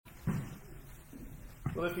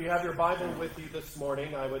Well, if you have your Bible with you this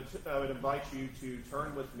morning, I would invite you to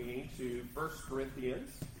turn with me to 1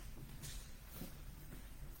 Corinthians.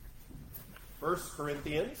 1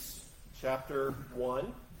 Corinthians chapter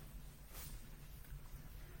 1.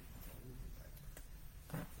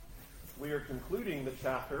 We are concluding the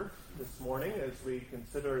chapter this morning as we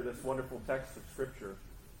consider this wonderful text of Scripture.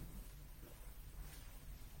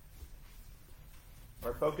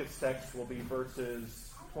 Our focus text will be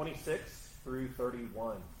verses 26 through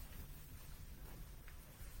 31.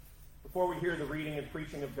 Before we hear the reading and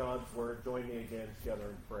preaching of God's Word, join me again together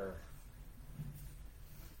in prayer.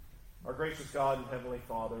 Our gracious God and Heavenly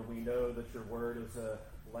Father, we know that your Word is a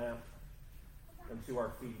lamp unto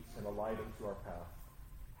our feet and a light unto our path.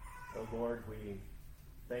 Oh Lord, we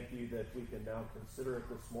thank you that we can now consider it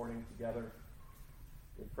this morning together.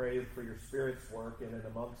 We pray for your Spirit's work in and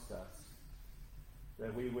amongst us,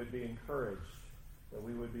 that we would be encouraged, that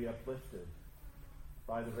we would be uplifted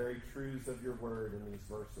by the very truths of your word in these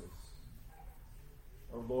verses.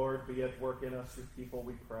 O Lord, be at work in us, your people,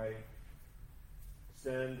 we pray.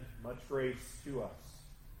 Send much grace to us.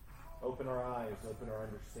 Open our eyes, open our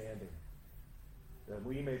understanding, that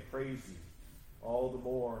we may praise you all the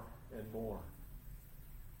more and more.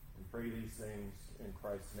 We pray these things in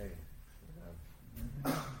Christ's name.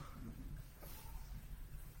 Amen.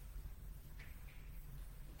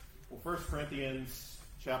 Well, 1 Corinthians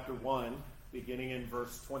chapter 1, beginning in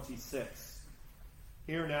verse 26.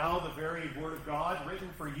 Hear now the very word of God written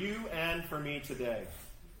for you and for me today.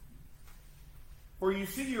 For you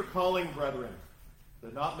see your calling, brethren,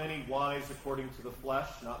 that not many wise according to the flesh,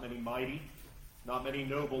 not many mighty, not many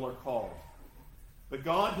noble are called. But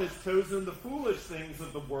God has chosen the foolish things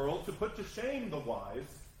of the world to put to shame the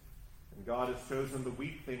wise, and God has chosen the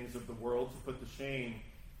weak things of the world to put to shame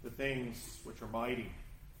the things which are mighty.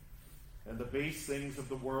 And the base things of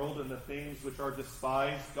the world and the things which are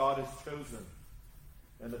despised God has chosen,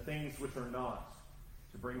 and the things which are not,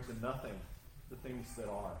 to bring to nothing the things that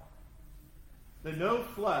are, that no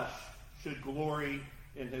flesh should glory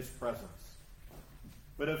in his presence.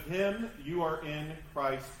 But of him you are in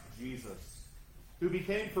Christ Jesus, who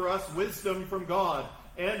became for us wisdom from God,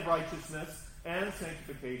 and righteousness, and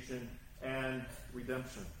sanctification, and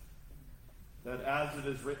redemption. That as it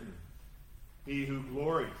is written, he who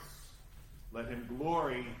glories, let him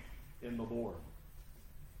glory in the Lord.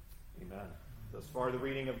 Amen. Thus far the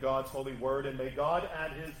reading of God's holy word, and may God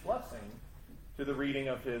add his blessing to the reading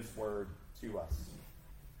of his word to us.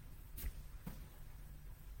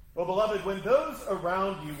 Well, beloved, when those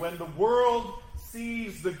around you, when the world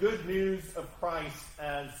sees the good news of Christ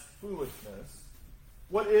as foolishness,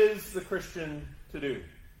 what is the Christian to do?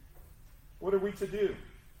 What are we to do?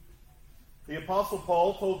 The Apostle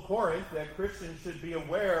Paul told Corinth that Christians should be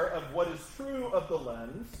aware of what is true of the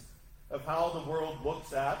lens of how the world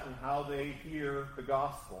looks at and how they hear the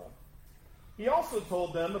gospel. He also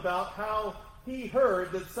told them about how he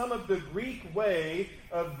heard that some of the Greek way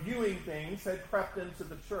of viewing things had crept into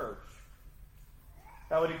the church,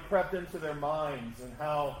 how it had crept into their minds, and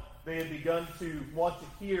how they had begun to want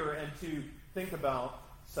to hear and to think about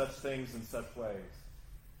such things in such ways.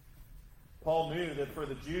 Paul knew that for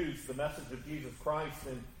the Jews, the message of Jesus Christ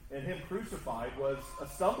and him crucified was a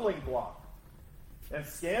stumbling block and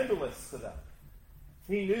scandalous to them.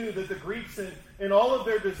 He knew that the Greeks, in all of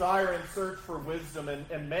their desire and search for wisdom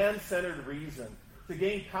and man-centered reason to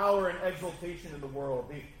gain power and exaltation in the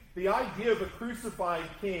world, the idea of a crucified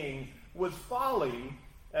king was folly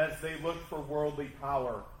as they looked for worldly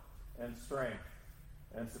power and strength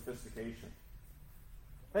and sophistication.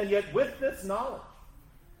 And yet with this knowledge,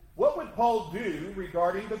 what would Paul do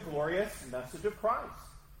regarding the glorious message of Christ?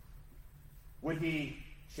 Would he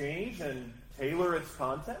change and tailor its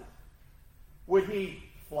content? Would he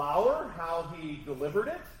flower how he delivered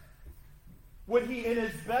it? Would he, in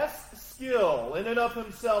his best skill, in and of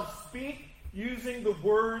himself, speak using the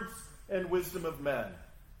words and wisdom of men?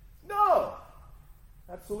 No,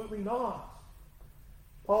 absolutely not.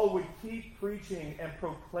 Paul would keep preaching and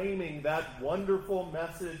proclaiming that wonderful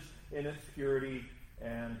message in its purity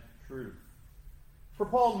and truth. For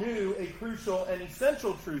Paul knew a crucial and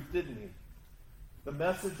essential truth, didn't he? The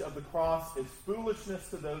message of the cross is foolishness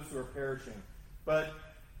to those who are perishing, but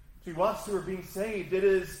to us who are being saved, it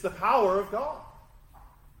is the power of God.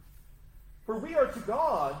 For we are to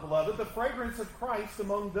God, beloved, the fragrance of Christ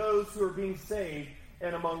among those who are being saved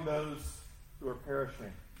and among those who are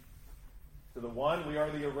perishing. To the one, we are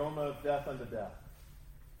the aroma of death unto death,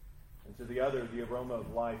 and to the other, the aroma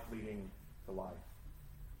of life leading to life.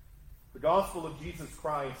 The gospel of Jesus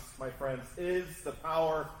Christ, my friends, is the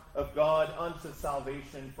power of God unto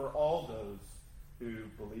salvation for all those who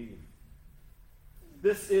believe.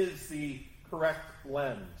 This is the correct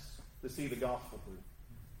lens to see the gospel through.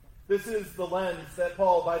 This is the lens that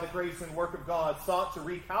Paul, by the grace and work of God, sought to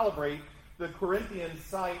recalibrate the Corinthian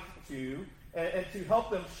sight to, and to help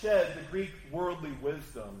them shed the Greek worldly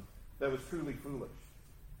wisdom that was truly foolish,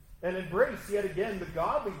 and embrace yet again the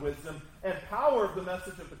godly wisdom and power of the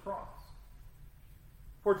message of the cross.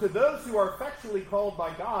 For to those who are effectually called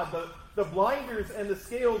by God, the blinders and the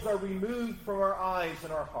scales are removed from our eyes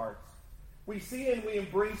and our hearts. We see and we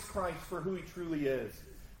embrace Christ for who he truly is.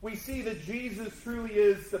 We see that Jesus truly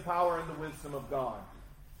is the power and the wisdom of God.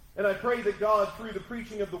 And I pray that God, through the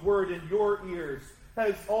preaching of the word in your ears,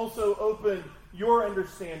 has also opened your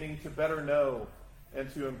understanding to better know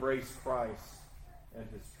and to embrace Christ and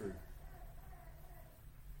his truth.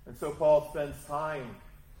 And so Paul spends time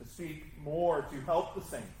to speak more to help the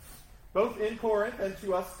saints, both in Corinth and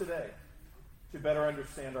to us today, to better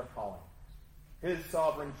understand our calling, his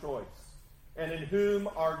sovereign choice, and in whom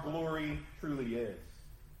our glory truly is.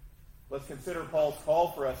 Let's consider Paul's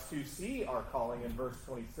call for us to see our calling in verse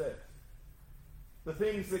 26. The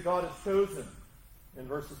things that God has chosen in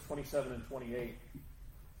verses 27 and 28.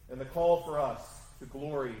 And the call for us to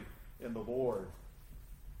glory in the Lord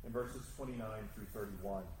in verses 29 through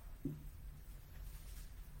 31.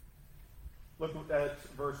 Look at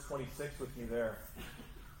verse 26 with me there.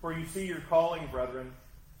 For you see your calling, brethren,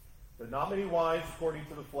 that not many wise according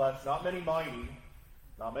to the flesh, not many mighty,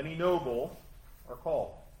 not many noble are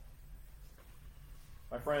called.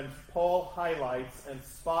 My friends, Paul highlights and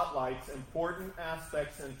spotlights important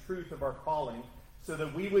aspects and truth of our calling so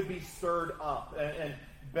that we would be stirred up and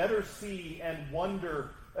better see and wonder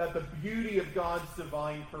at the beauty of God's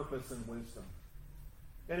divine purpose and wisdom.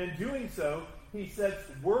 And in doing so, he sets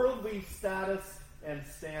worldly status and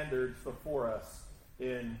standards before us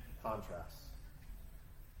in contrast.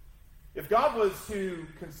 If God was to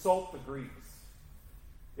consult the Greeks,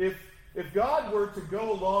 if God were to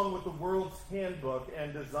go along with the world's handbook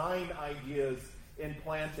and design ideas in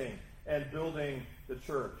planting and building the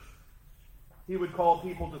church, he would call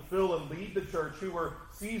people to fill and lead the church who were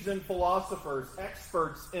seasoned philosophers,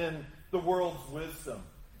 experts in the world's wisdom.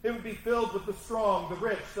 It would be filled with the strong, the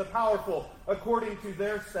rich, the powerful, according to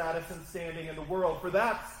their status and standing in the world, for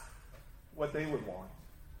that's what they would want.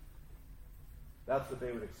 That's what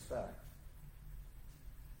they would expect.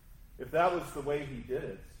 If that was the way he did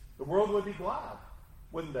it, the world would be glad,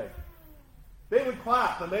 wouldn't they? They would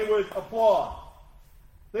clap and they would applaud.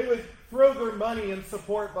 They would throw their money and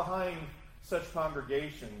support behind such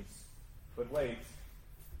congregations. But wait,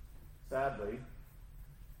 sadly,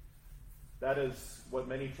 that is what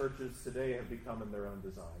many churches today have become in their own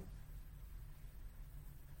design.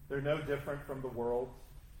 They're no different from the world,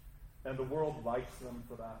 and the world likes them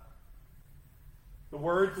for that. The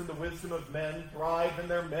words and the wisdom of men thrive in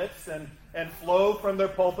their midst and flow from their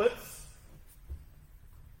pulpits,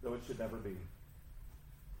 though it should never be.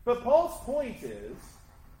 But Paul's point is,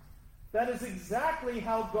 that is exactly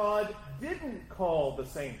how God didn't call the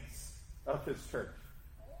saints of his church.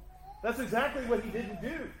 That's exactly what he didn't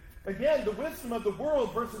do. Again, the wisdom of the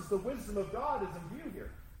world versus the wisdom of God is in view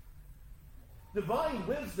here. Divine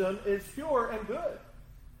wisdom is pure and good.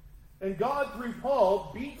 And God, through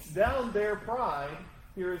Paul, beats down their pride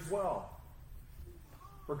here as well.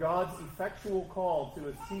 For God's effectual call to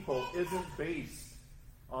his people isn't based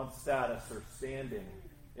on status or standing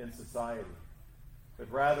in society,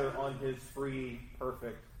 but rather on his free,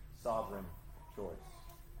 perfect, sovereign choice.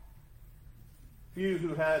 Few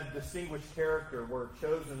who had distinguished character were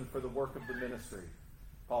chosen for the work of the ministry,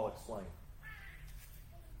 Paul explained.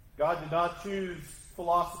 God did not choose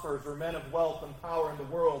philosophers or men of wealth and power in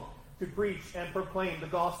the world to preach and proclaim the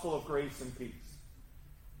gospel of grace and peace.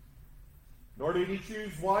 Nor did he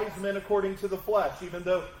choose wise men according to the flesh, even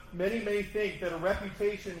though many may think that a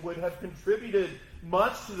reputation would have contributed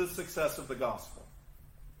much to the success of the gospel.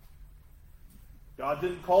 God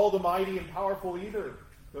didn't call the mighty and powerful either,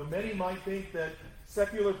 though many might think that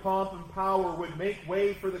secular pomp and power would make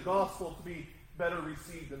way for the gospel to be better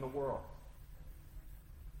received in the world.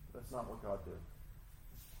 That's not what God did.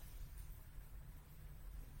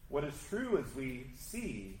 What is true is we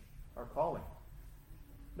see our calling.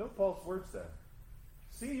 Note Paul's words there.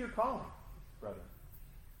 See your calling, brother.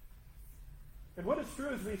 And what is true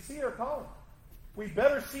is we see our calling. We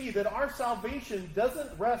better see that our salvation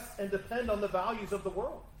doesn't rest and depend on the values of the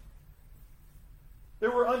world.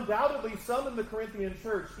 There were undoubtedly some in the Corinthian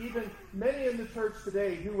church, even many in the church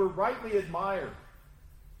today, who were rightly admired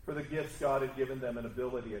for the gifts God had given them and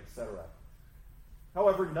ability, etc.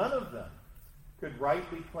 However, none of them could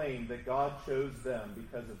rightly claim that God chose them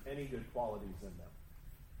because of any good qualities in them.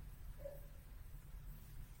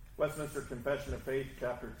 Westminster Confession of Faith,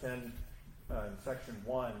 chapter 10, section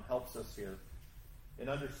 1, helps us here in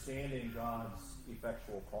understanding God's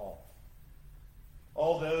effectual call.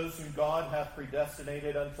 All those whom God hath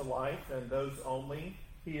predestinated unto life, and those only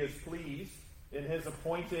he is pleased in his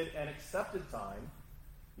appointed and accepted time,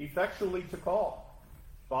 effectually to call,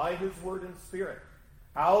 by his word and spirit,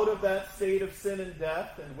 out of that state of sin and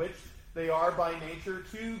death in which they are by nature,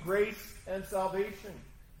 to grace and salvation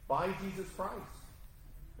by Jesus Christ,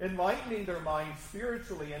 enlightening their minds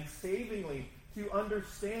spiritually and savingly to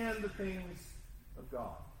understand the things of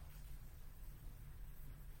God.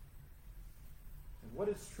 And what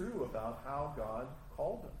is true about how God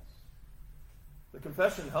called us? The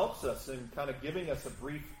confession helps us in kind of giving us a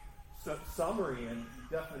brief summary and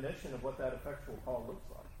definition of what that effectual call looks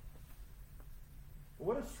like. But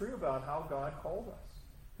what is true about how God called us?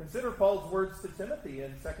 Consider Paul's words to Timothy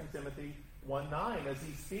in 2 Timothy 1:9 as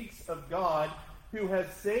he speaks of God who has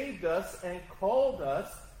saved us and called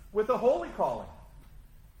us with a holy calling,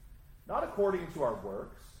 not according to our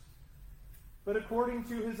works, but according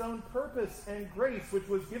to his own purpose and grace, which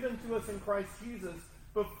was given to us in Christ Jesus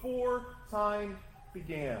before time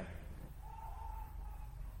began.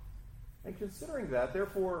 And considering that,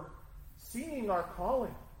 therefore, seeing our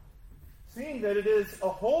calling, seeing that it is a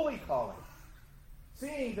holy calling,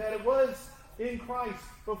 seeing that it was in Christ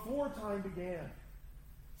before time began,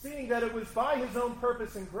 seeing that it was by his own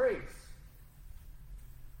purpose and grace,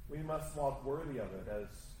 we must walk worthy of it, as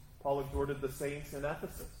Paul exhorted the saints in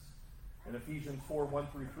Ephesus in Ephesians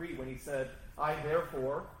 4:1-3, when he said, I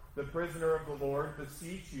therefore, the prisoner of the Lord,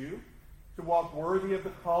 beseech you to walk worthy of the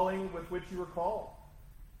calling with which you were called,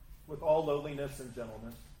 with all lowliness and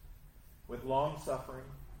gentleness, with long suffering,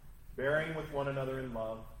 bearing with one another in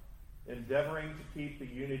love, endeavoring to keep the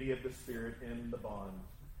unity of the Spirit in the bond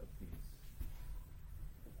of peace.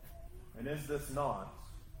 And is this not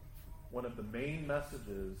one of the main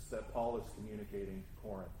messages that Paul is communicating to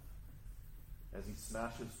Corinth as he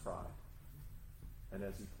smashes pride and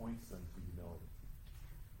as he points them to humility?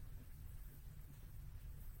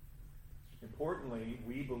 Importantly,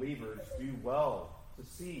 we believers do well to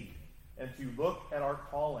see and to look at our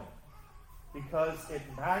calling, because it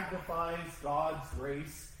magnifies God's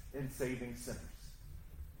grace in saving sinners.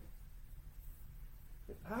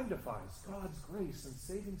 It magnifies God's grace in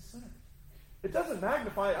saving sinners. It doesn't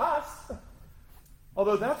magnify us,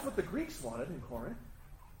 although that's what the Greeks wanted in Corinth.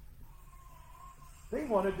 They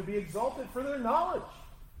wanted to be exalted for their knowledge,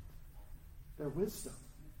 their wisdom.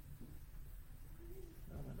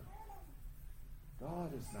 No.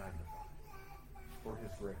 God is magnified for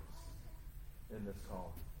his grace in this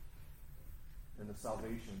calling, in the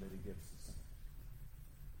salvation that he gives to sinners.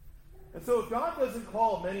 And so if God doesn't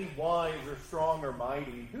call many wise or strong or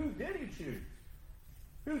mighty, who did he choose?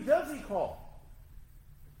 Who does he call?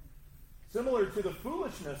 Similar to the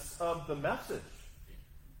foolishness of the message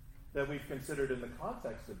that we've considered in the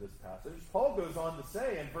context of this passage, Paul goes on to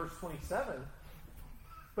say in verse 27,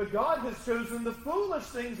 but God has chosen the foolish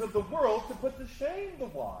things of the world to put to shame the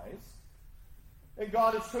wise, and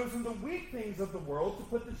God has chosen the weak things of the world to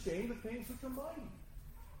put to shame the things which are mighty,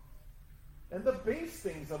 and the base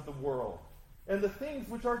things of the world, and the things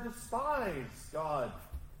which are despised God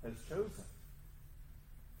has chosen,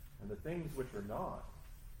 and the things which are not,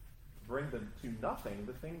 to bring them to nothing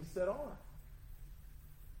the things that are.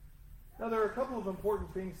 Now, there are a couple of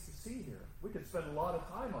important things to see here. We could spend a lot of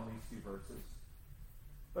time on these two verses,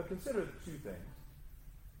 but consider the two things.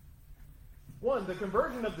 One, the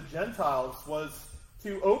conversion of the Gentiles was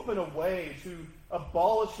to open a way to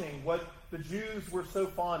abolishing what the Jews were so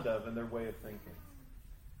fond of in their way of thinking.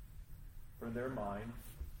 For in their mind,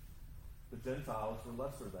 the Gentiles were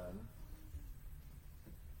lesser than.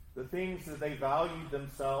 The things that they valued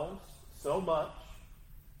themselves so much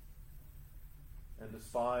and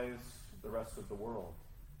despised the rest of the world.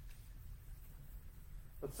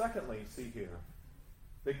 But secondly, see here,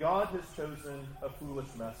 that God has chosen a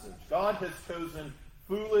foolish message. God has chosen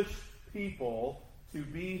foolish people to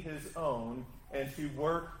be his own and to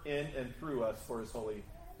work in and through us for his holy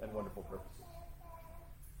and wonderful purposes.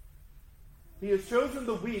 He has chosen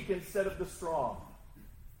the weak instead of the strong.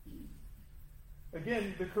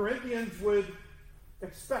 Again, the Corinthians would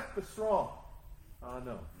expect the strong.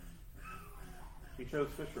 No. He chose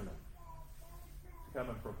fishermen to come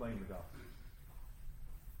and proclaim the gospel.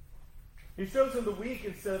 He's chosen the weak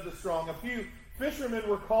instead of the strong. A few fishermen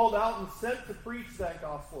were called out and sent to preach that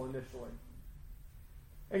gospel initially.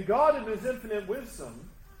 And God, in his infinite wisdom,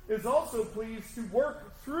 is also pleased to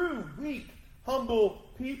work through weak, humble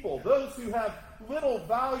people, those who have little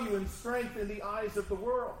value and strength in the eyes of the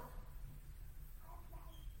world.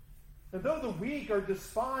 And though the weak are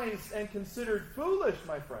despised and considered foolish,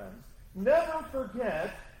 my friends, never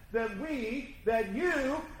forget that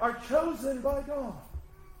you are chosen by God.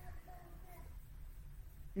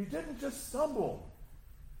 You didn't just stumble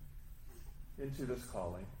into this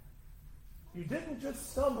calling. You didn't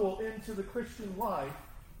just stumble into the Christian life.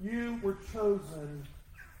 You were chosen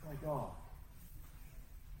by God.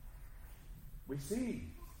 We see.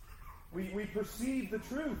 We perceive the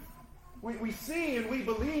truth. We see and we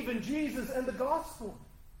believe in Jesus and the gospel.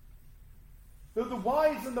 Though the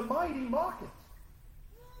wise and the mighty mock it.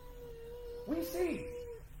 We see.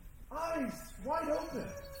 Eyes wide open.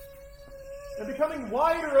 And becoming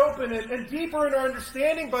wider open and deeper in our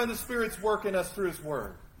understanding by the Spirit's work in us through His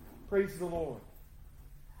Word. Praise the Lord.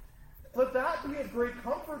 Let that be of great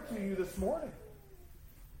comfort to you this morning.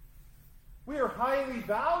 We are highly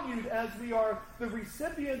valued as we are the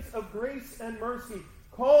recipients of grace and mercy,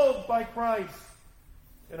 called by Christ,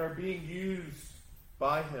 and are being used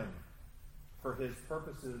by Him for His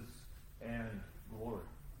purposes and glory.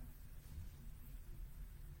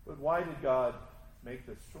 But why did God make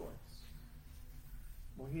this choice?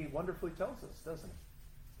 Well, He wonderfully tells us, doesn't He?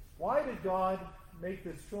 Why did God make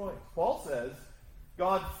this choice? Paul says,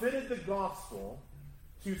 God fitted the gospel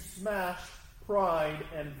to smash pride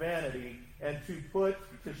and vanity and to put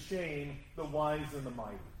to shame the wise and the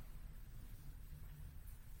mighty.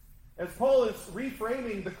 As Paul is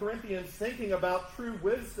reframing the Corinthians thinking about true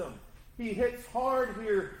wisdom, he hits hard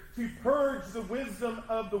here to purge the wisdom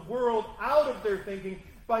of the world out of their thinking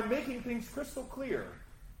by making things crystal clear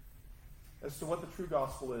as to what the true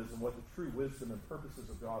gospel is and what the true wisdom and purposes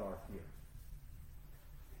of God are here.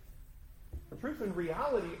 The truth and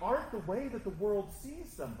reality aren't the way that the world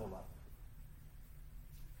sees them, beloved.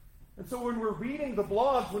 And so when we're reading the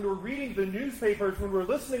blogs, when we're reading the newspapers, when we're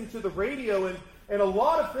listening to the radio, and a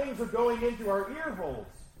lot of things are going into our ear holes,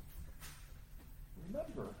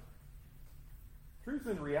 remember, truth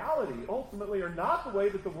and reality ultimately are not the way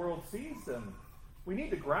that the world sees them. We need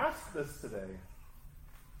to grasp this today.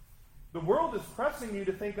 The world is pressing you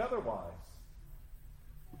to think otherwise.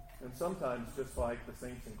 And sometimes, just like the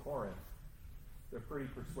saints in Corinth, they're pretty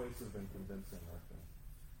persuasive and convincing, aren't they?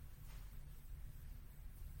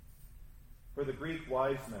 For the Greek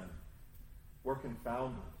wise men were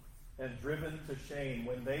confounded and driven to shame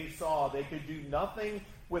when they saw they could do nothing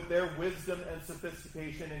with their wisdom and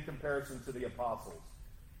sophistication in comparison to the apostles,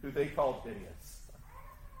 who they called idiots.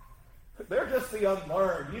 They're just the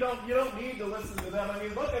unlearned. You don't need to listen to them. I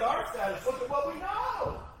mean, look at our status. Look at what we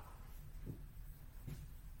know.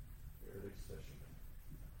 Here's fishermen.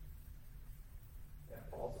 Yeah,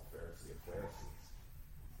 Paul's a Pharisee of Pharisees.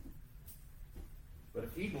 But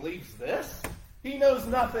if he believes this, he knows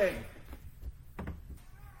nothing.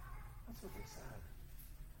 That's what they said.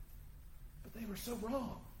 But they were so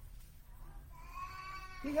wrong.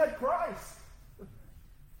 He had Christ.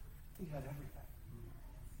 He had everything.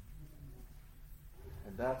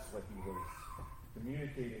 And that's what he was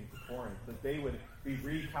communicating to Corinth, that they would be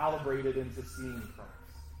recalibrated into seeing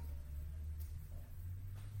Christ.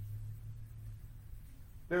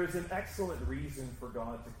 There is an excellent reason for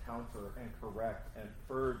God to counter and correct and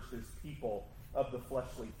purge His people of the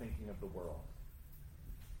fleshly thinking of the world.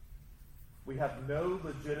 We have no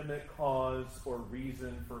legitimate cause or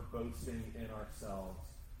reason for boasting in ourselves,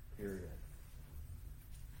 period.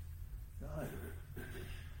 None.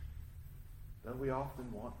 Though we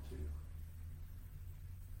often want to.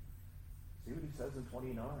 See what he says in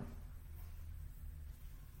 29.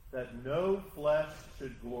 That no flesh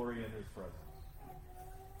should glory in his presence.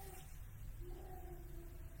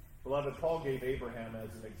 Beloved, Paul gave Abraham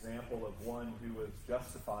as an example of one who was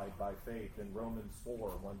justified by faith in Romans 4,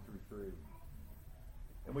 1 through 3.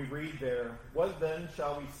 And we read there, what then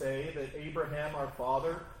shall we say that Abraham our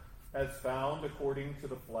father has found according to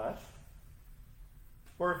the flesh?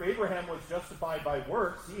 For if Abraham was justified by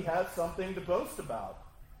works, he has something to boast about,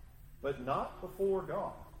 but not before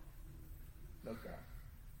God. Note that.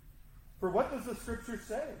 For what does the Scripture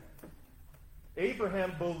say?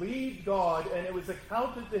 Abraham believed God, and it was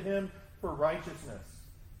accounted to him for righteousness.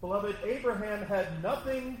 Beloved, Abraham had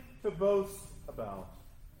nothing to boast about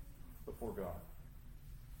before God.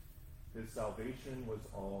 His salvation was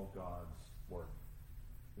all God's work.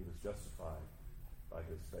 He was justified by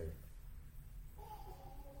his faith.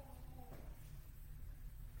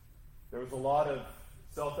 There was a lot of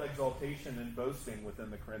self-exaltation and boasting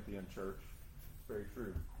within the Corinthian church. It's very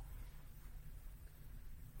true.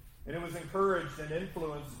 And it was encouraged and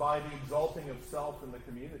influenced by the exalting of self in the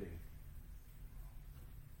community.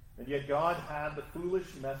 And yet God had the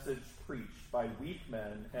foolish message preached by weak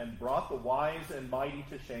men and brought the wise and mighty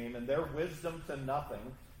to shame and their wisdom to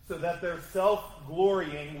nothing so that their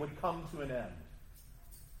self-glorying would come to an end.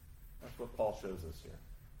 That's what Paul shows us here.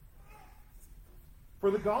 For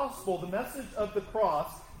the gospel, the message of the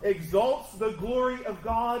cross, exalts the glory of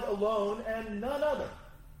God alone and none other.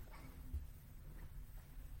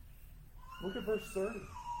 Look at verse 30.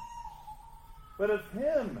 But of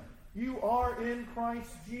him you are in Christ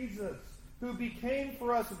Jesus, who became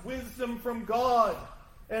for us wisdom from God,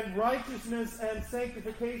 and righteousness and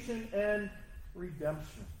sanctification and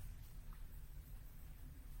redemption.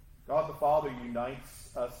 God the Father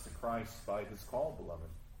unites us to Christ by his call, beloved.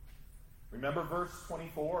 Remember verse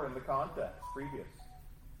 24 in the context previous.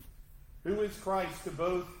 Who is Christ to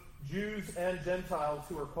both Jews and Gentiles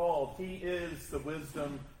who are called? He is the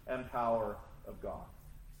wisdom and power of God.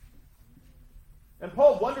 And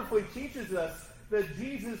Paul wonderfully teaches us that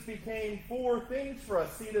Jesus became four things for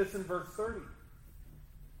us. See this in verse 30.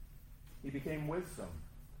 He became wisdom,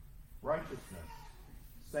 righteousness,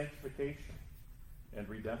 sanctification, and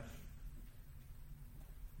redemption.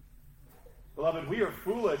 Beloved, we are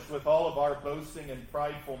foolish with all of our boasting and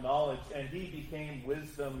prideful knowledge, and he became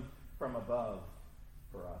wisdom from above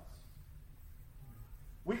for us.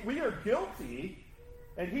 We are guilty,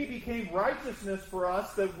 and he became righteousness for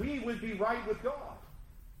us that we would be right with God.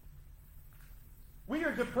 We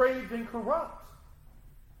are depraved and corrupt.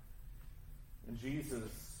 And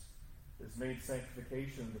Jesus has made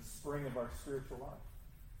sanctification the spring of our spiritual life.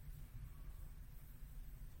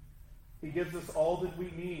 He gives us all that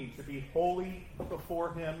we need to be holy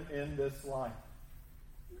before him in this life.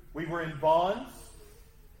 We were in bonds,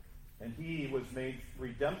 and he was made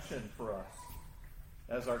redemption for us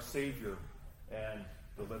as our Savior and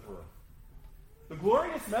Deliverer. The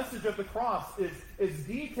glorious message of the cross is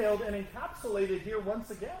detailed and encapsulated here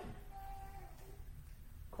once again.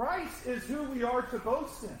 Christ is who we are to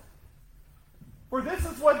boast in. For this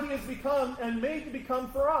is what he has become and made to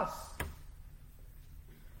become for us.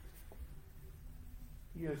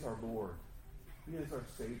 He is our Lord. He is our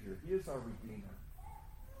Savior. He is our Redeemer.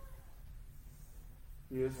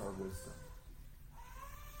 He is our wisdom.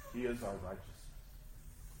 He is our righteousness.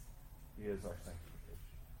 He is our sanctification.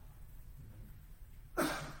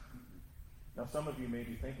 Now, some of you may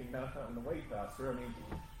be thinking, no, wait, Pastor. I mean,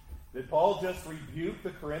 did Paul just rebuke the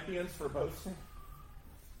Corinthians for boasting?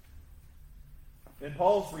 In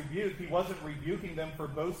Paul's rebuke, he wasn't rebuking them for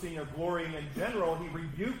boasting or glorying in general. He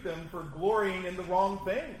rebuked them for glorying in the wrong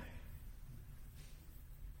thing.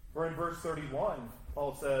 For in verse 31,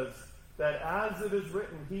 Paul says that as it is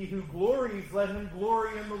written, he who glories, let him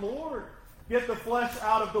glory in the Lord. Get the flesh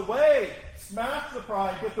out of the way. Smash the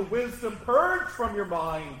pride. Get the wisdom purged from your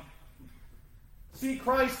mind. See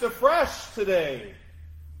Christ afresh today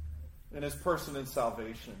in his person and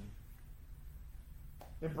salvation.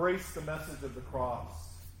 Embrace the message of the cross.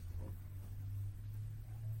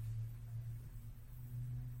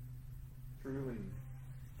 Truly,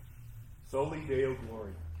 soli Deo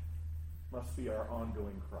Gloria must be our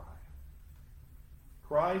ongoing cry.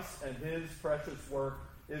 Christ and his precious work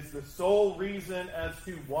is the sole reason as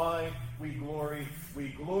to why we glory. We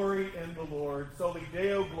glory in the Lord. Soli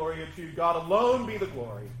Deo Gloria, to God alone be the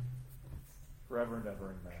glory, forever and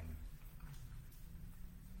ever. Amen.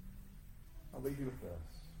 I'll leave you with this.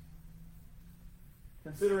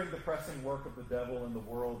 Considering the pressing work of the devil in the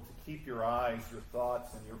world to keep your eyes, your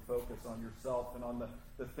thoughts, and your focus on yourself and on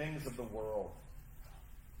the things of the world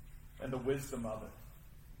and the wisdom of it.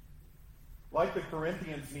 Like the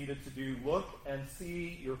Corinthians needed to do, look and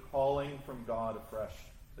see your calling from God afresh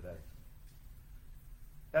today.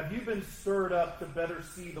 Have you been stirred up to better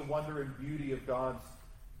see the wonder and beauty of God's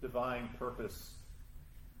divine purpose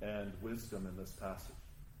and wisdom in this passage?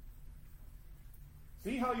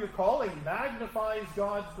 See how your calling magnifies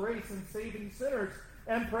God's grace in saving sinners,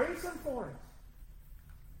 and praise him for it.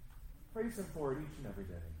 Praise him for it each and every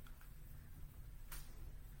day.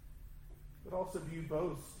 But also, do you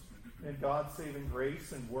boast in God's saving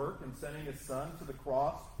grace and work in sending his Son to the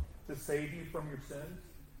cross to save you from your sins?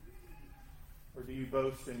 Or do you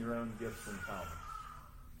boast in your own gifts and talents?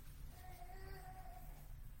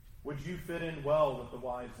 Would you fit in well with the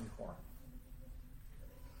wise in Corinth?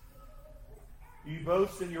 Do you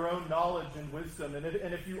boast in your own knowledge and wisdom? And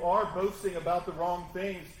if you are boasting about the wrong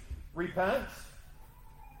things, repent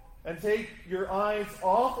and take your eyes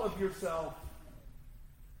off of yourself.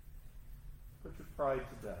 Put your pride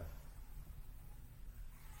to death.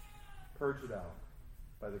 Purge it out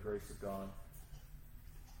by the grace of God.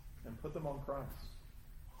 And put them on Christ.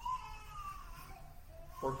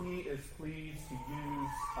 For he is pleased to use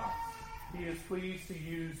us. He is pleased to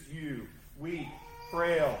use you, weak,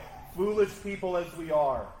 frail, foolish people as we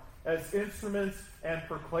are, as instruments and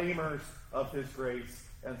proclaimers of his grace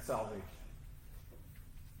and salvation.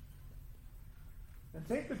 And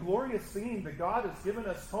take the glorious theme that God has given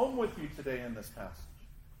us home with you today in this passage.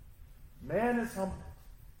 Man is humbled.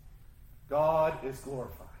 God is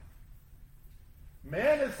glorified.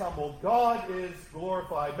 Man is humbled. God is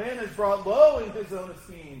glorified. Man is brought low in his own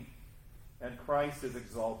esteem. And Christ is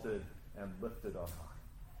exalted and lifted on high.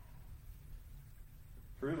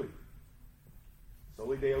 Truly,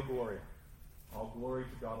 Soli Deo Gloria. All glory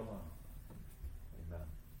to God alone. Amen.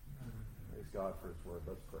 Praise God for his word.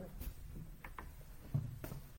 Let's pray.